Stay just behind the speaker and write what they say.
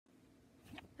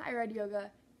Hi Red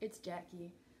Yoga, it's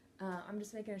Jackie. I'm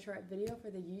just making a short video for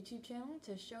the YouTube channel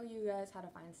to show you guys how to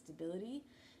find stability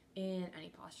in any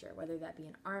posture, whether that be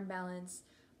an arm balance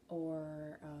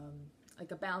or like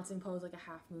a balancing pose like a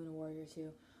half moon or warrior two,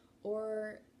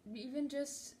 or even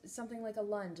just something like a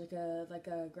lunge, like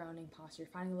a grounding posture,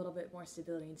 finding a little bit more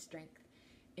stability and strength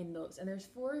in those. And there's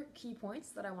 4 key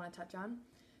points that I want to touch on.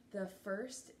 The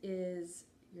first is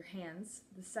your hands,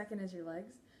 the second is your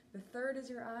legs, the third is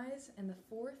your eyes, and the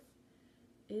fourth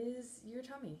is your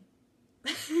tummy.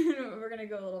 We're going to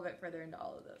go a little bit further into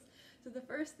all of those. So the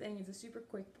first thing is a super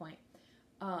quick point.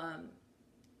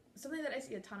 Something that I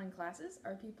see a ton in classes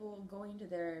are people going to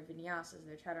their vinyasas,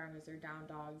 their chaturangas, their down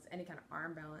dogs, any kind of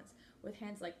arm balance with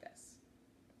hands like this.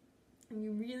 And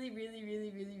you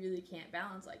really can't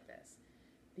balance like this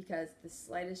because the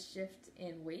slightest shift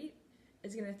in weight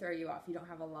is going to throw you off. You don't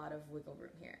have a lot of wiggle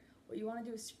room here. What you want to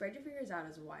do is spread your fingers out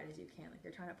as wide as you can, like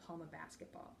you're trying to palm a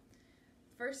basketball.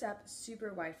 First step,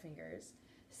 super wide fingers.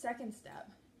 Second step,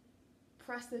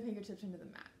 press the fingertips into the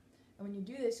mat. And when you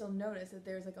do this, you'll notice that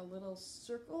there's like a little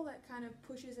circle that kind of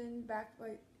pushes in back,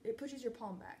 it pushes your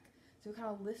palm back. So it kind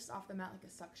of lifts off the mat like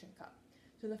a suction cup.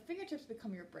 So the fingertips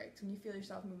become your brakes. When you feel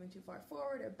yourself moving too far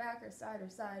forward or back or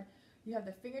side, you have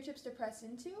the fingertips to press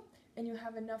into, and you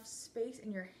have enough space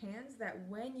in your hands that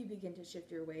when you begin to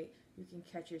shift your weight, you can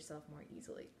catch yourself more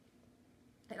easily.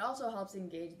 It also helps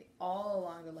engage all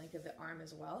along the length of the arm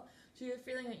as well. So you're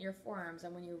feeling it in your forearms,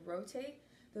 and when you rotate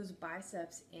those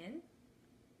biceps in,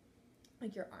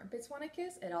 like your armpits want to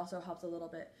kiss, it also helps a little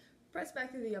bit press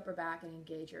back through the upper back and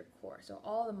engage your core. So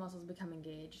all the muscles become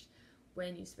engaged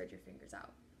when you spread your fingers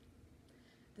out.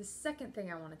 The second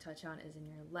thing I want to touch on is in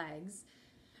your legs.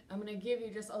 I'm going to give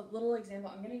you just a little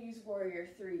example. I'm going to use Warrior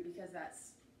 3 because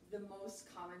that's the most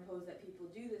common pose that people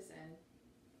do this in.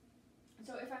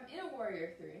 So if I'm in a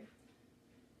Warrior 3,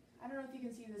 I don't know if you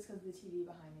can see this because of the TV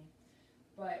behind me,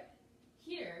 but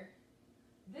here,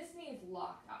 this knee is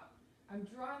locked out. I'm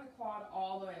drawing the quad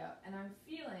all the way up, and I'm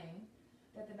feeling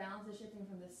that the balance is shifting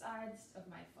from the sides of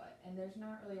my foot, and there's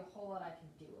not really a whole lot I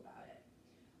can do about it.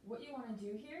 What you want to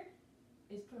do here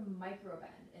is put a micro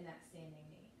bend in that standing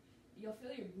knee. You'll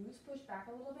feel your glutes push back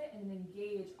a little bit and then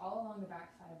engage all along the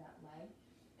back side of that leg,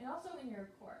 and also in your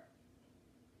core.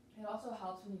 It also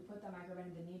helps when you put that micro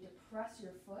bend in the knee to press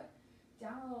your foot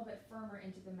down a little bit firmer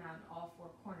into the mat in all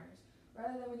 4 corners.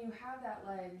 Rather than when you have that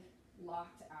leg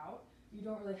locked out, you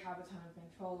don't really have a ton of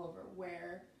control over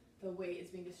where the weight is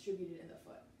being distributed in the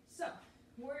foot. So,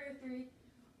 Warrior 3,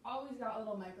 always got a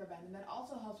little micro bend, and that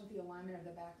also helps with the alignment of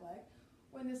the back leg.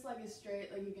 When this leg is straight,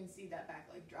 like you can see that back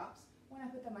leg drops. When I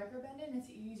put the micro bend in, it's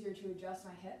easier to adjust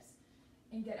my hips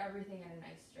and get everything in a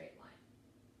nice straight line.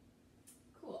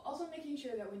 Cool. Also making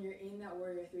sure that when you're in that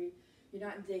Warrior 3, you're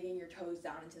not digging your toes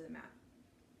down into the mat,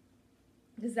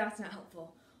 because that's not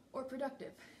helpful or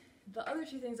productive. The other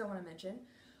 2 things I want to mention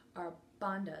are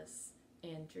bandhas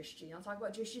and drishti. I'll talk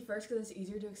about drishti first because it's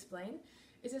easier to explain.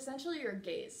 It's essentially your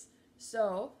gaze.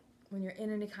 So when you're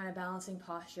in any kind of balancing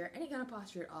posture, any kind of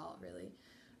posture at all, really,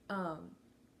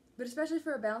 but especially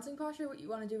for a balancing posture, what you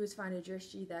want to do is find a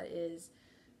drishti that is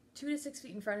 2 to 6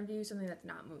 feet in front of you, something that's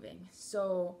not moving.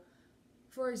 So,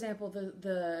 for example,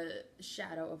 the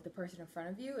shadow of the person in front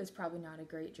of you is probably not a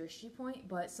great drishti point,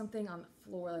 but something on the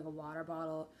floor like a water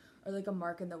bottle or like a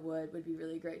mark in the wood would be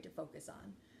really great to focus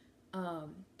on.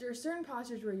 There are certain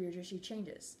postures where your drishti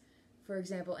changes. For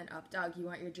example, in up dog, you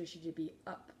want your drishti to be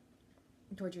up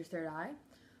towards your third eye.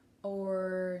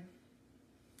 Or,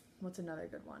 what's another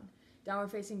good one?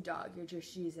 Downward facing dog, your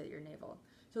drishti is at your navel.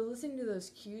 So listening to those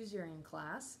cues during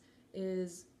class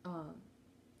is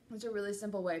it's a really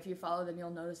simple way. If you follow them,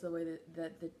 you'll notice the way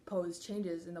that the pose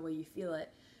changes and the way you feel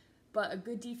it. But a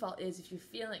good default is if you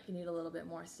feel like you need a little bit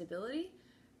more stability,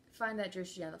 find that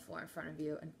drishti on the floor in front of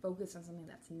you and focus on something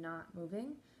that's not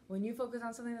moving. When you focus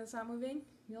on something that's not moving,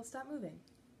 you'll stop moving.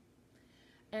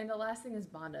 And the last thing is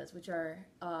bandhas, which are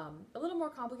a little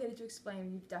more complicated to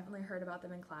explain. You've definitely heard about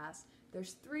them in class.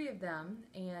 There's 3 of them,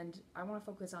 and I want to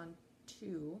focus on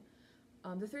 2.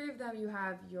 The 3 of them, you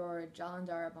have your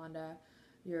Jalandhara bandha,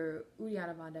 your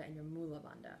Uddiyana bandha, and your Mula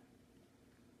bandha.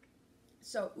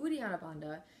 So Uddiyana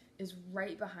bandha is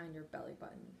right behind your belly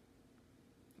button,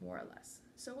 more or less.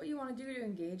 So what you want to do to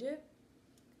engage it,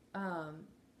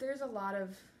 there's a lot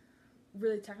of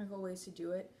really technical ways to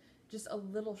do it. Just a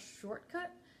little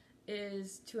shortcut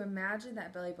is to imagine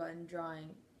that belly button drawing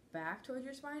back towards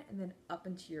your spine and then up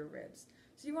into your ribs.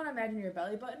 So you want to imagine your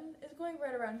belly button is going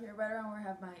right around here, right around where I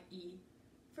have my E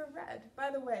for red.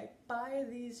 By the way, buy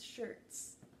these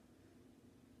shirts.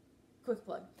 Quick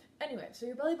plug. Anyway, so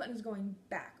your belly button is going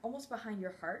back, almost behind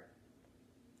your heart,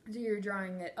 So you're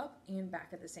drawing it up and back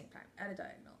at the same time, at a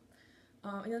diagonal.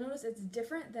 And you'll notice it's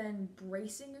different than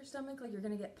bracing your stomach like you're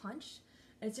going to get punched.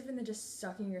 And it's different than just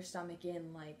sucking your stomach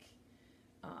in like,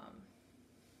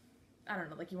 I don't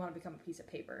know, like you want to become a piece of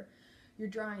paper. You're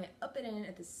drawing it up and in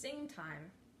at the same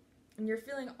time. And you're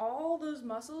feeling all those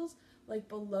muscles like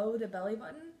below the belly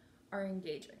button are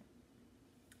engaging.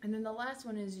 And then the last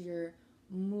one is your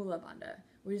Mula Bandha,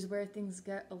 which is where things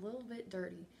get a little bit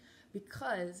dirty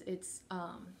because it's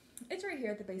right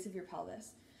here at the base of your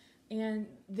pelvis. And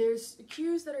there's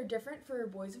cues that are different for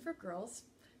boys and for girls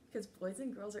because boys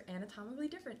and girls are anatomically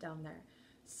different down there.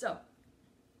 So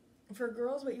for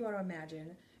girls, what you want to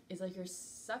imagine is like you're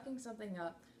sucking something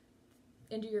up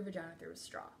into your vagina through a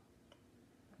straw.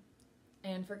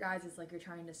 And for guys, it's like you're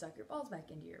trying to suck your balls back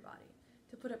into your body,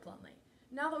 to put it bluntly.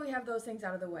 Now that we have those things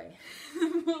out of the way,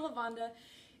 Mula Bandha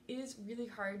is really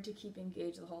hard to keep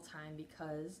engaged the whole time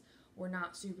because we're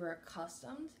not super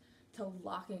accustomed to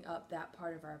locking up that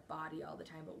part of our body all the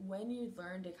time. But when you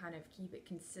learn to kind of keep it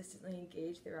consistently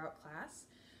engaged throughout class,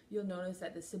 you'll notice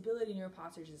that the stability in your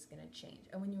postures is going to change.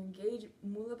 And when you engage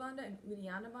Mula Bandha and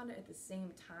Uddiyana Bandha at the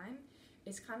same time,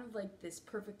 it's kind of like this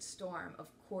perfect storm of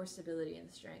core stability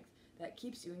and strength that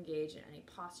keeps you engaged in any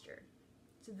posture.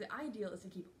 So the ideal is to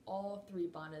keep all three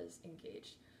bandhas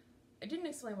engaged. I didn't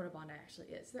explain what a bandha actually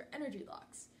is. They're energy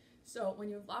locks. So when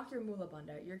you lock your Mula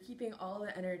Bandha, you're keeping all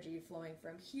the energy flowing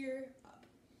from here up.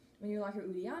 When you lock your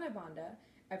Uddiyana Bandha,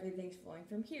 everything's flowing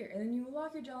from here. And then you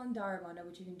lock your Jalandhara Bandha,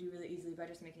 which you can do really easily by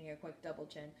just making a quick double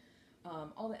chin.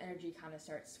 All the energy kind of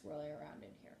starts swirling around in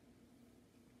here.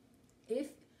 If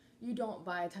you don't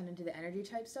buy a ton into the energy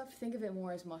type stuff, think of it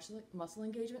more as muscle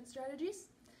engagement strategies.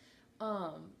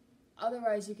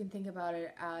 Otherwise, you can think about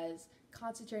it as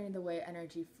concentrating the way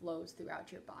energy flows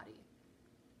throughout your body.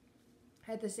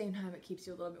 At the same time, it keeps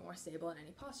you a little bit more stable in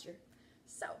any posture.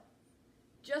 So,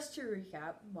 just to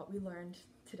recap what we learned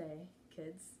today,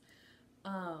 kids,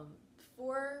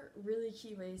 4 really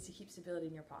key ways to keep stability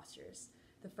in your postures.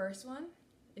 The first one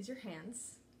is your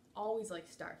hands, always like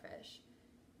starfish.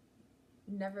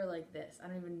 Never like this. I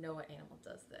don't even know what animal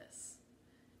does this.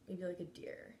 Maybe like a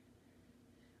deer.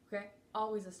 Okay?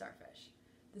 Always a starfish.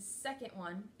 The second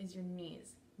one is your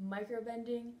knees. Micro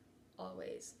bending,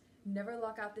 always. Never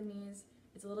lock out the knees.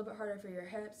 It's a little bit harder for your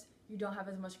hips. You don't have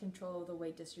as much control of the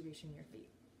weight distribution in your feet.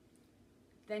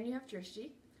 Then you have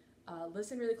Drishti.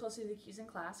 Listen really closely to the cues in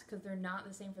class because they're not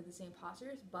the same for the same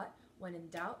postures, but when in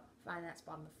doubt, find that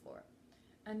spot on the floor.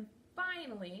 And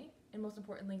finally, and most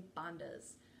importantly,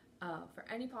 bandhas. For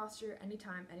any posture, any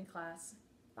time, any class,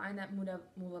 find that Mula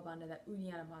Bandha, that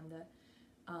Uddiyana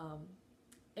Bandha,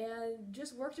 and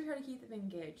just work to try to keep them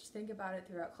engaged. Think about it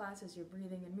throughout class as you're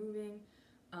breathing and moving.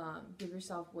 Give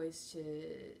yourself ways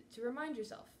to remind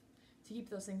yourself to keep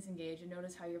those things engaged and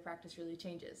notice how your practice really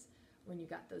changes when you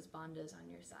got those bandhas on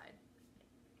your side.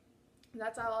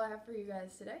 That's all I have for you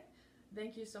guys today.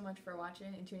 Thank you so much for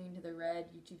watching and tuning into the Red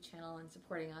YouTube channel and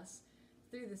supporting us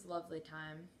through this lovely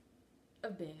time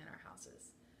of being in our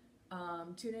houses.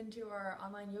 Tune into our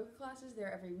online yoga classes.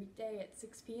 They're every weekday at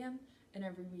 6 p.m. and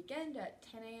every weekend at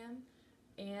 10 a.m.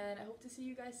 And I hope to see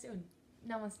you guys soon.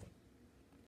 Namaste.